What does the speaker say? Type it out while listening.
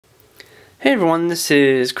Hey everyone, this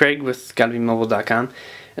is Craig with GottaBeMobile.com,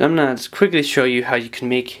 and I'm going to quickly show you how you can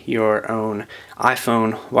make your own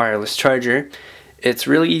iPhone wireless charger. It's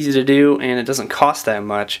really easy to do and it doesn't cost that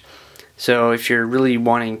much. So if you're really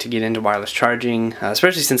wanting to get into wireless charging,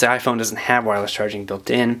 especially since the iPhone doesn't have wireless charging built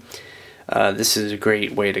in, this is a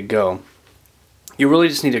great way to go. You really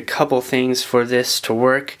just need a couple things for this to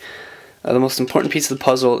work. The most important piece of the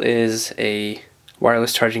puzzle is a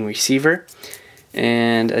wireless charging receiver.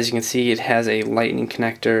 And as you can see, it has a lightning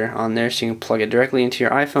connector on there, so you can plug it directly into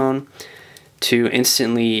your iPhone to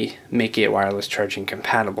instantly make it wireless charging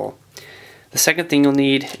compatible. The second thing you'll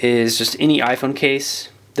need is just any iPhone case.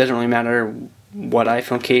 Doesn't really matter what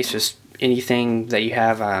iPhone case, just anything that you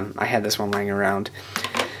have. I had this one lying around,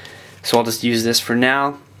 so I'll just use this for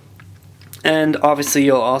now. And obviously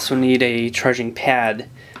you'll also need a charging pad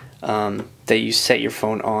that you set your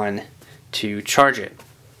phone on to charge it.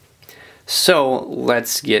 So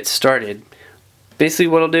let's get started. Basically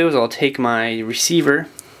what I'll do is I'll take my receiver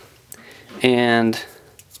and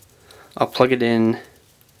I'll plug it in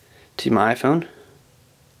to my iPhone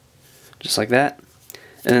just like that,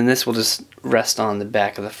 and then this will just rest on the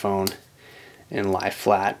back of the phone and lie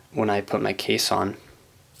flat when I put my case on.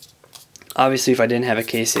 Obviously if I didn't have a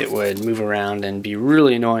case it would move around and be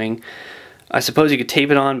really annoying. I suppose you could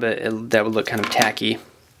tape it on, but that would look kind of tacky.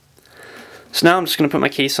 So now I'm just going to put my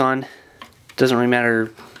case on. Doesn't really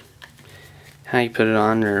matter how you put it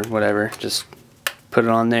on or whatever, just put it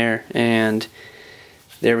on there and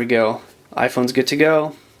there we go. iPhone's good to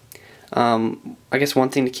go. I guess one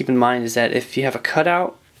thing to keep in mind is that if you have a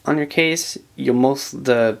cutout on your case,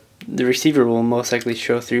 the receiver will most likely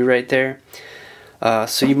show through right there.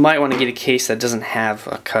 So you might want to get a case that doesn't have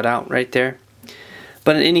a cutout right there.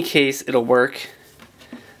 But in any case, it'll work.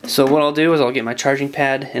 So what I'll do is I'll get my charging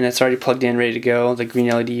pad, and it's already plugged in, ready to go. The green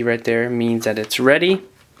LED right there means that it's ready.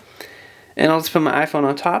 And I'll just put my iPhone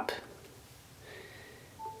on top,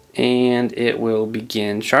 and it will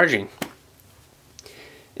begin charging.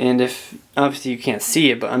 And if, obviously you can't see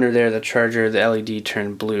it, but under there the charger, the LED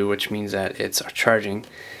turned blue, which means that it's charging.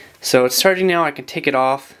 So it's charging now. I can take it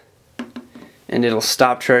off, and it'll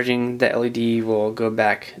stop charging. The LED will go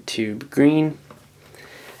back to green.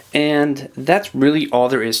 And that's really all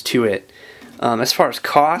there is to it. As far as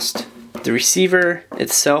cost, the receiver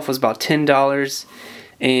itself was about $10,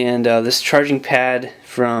 and this charging pad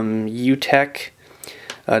from UTech,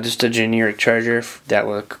 just a generic charger, that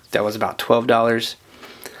was about $12.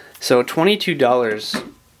 So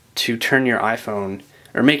 $22 to turn your iPhone,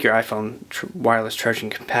 or make your iPhone wireless charging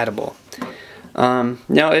compatible.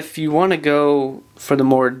 Now if you want to go for the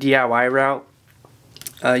more DIY route,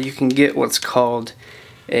 you can get what's called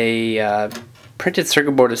a printed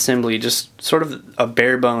circuit board assembly, just sort of a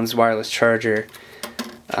bare bones wireless charger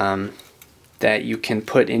that you can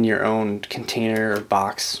put in your own container or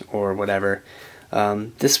box or whatever.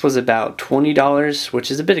 This was about $20, which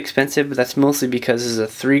is a bit expensive, but that's mostly because this is a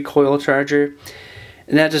 3-coil charger,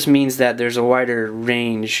 and that just means that there's a wider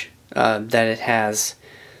range that it has.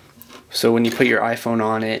 So when you put your iPhone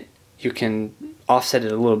on it, you can offset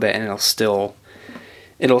it a little bit and it'll still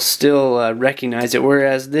recognize it,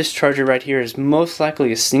 whereas this charger right here is most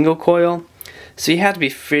likely a single coil, so you have to be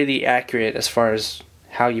fairly accurate as far as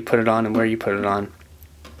how you put it on and where you put it on.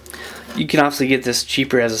 You can obviously get this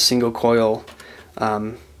cheaper as a single coil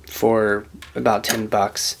for about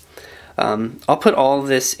 $10. I'll put all of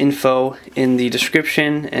this info in the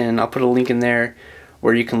description, and I'll put a link in there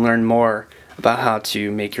where you can learn more about how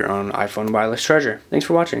to make your own iPhone wireless charger. Thanks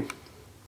for watching.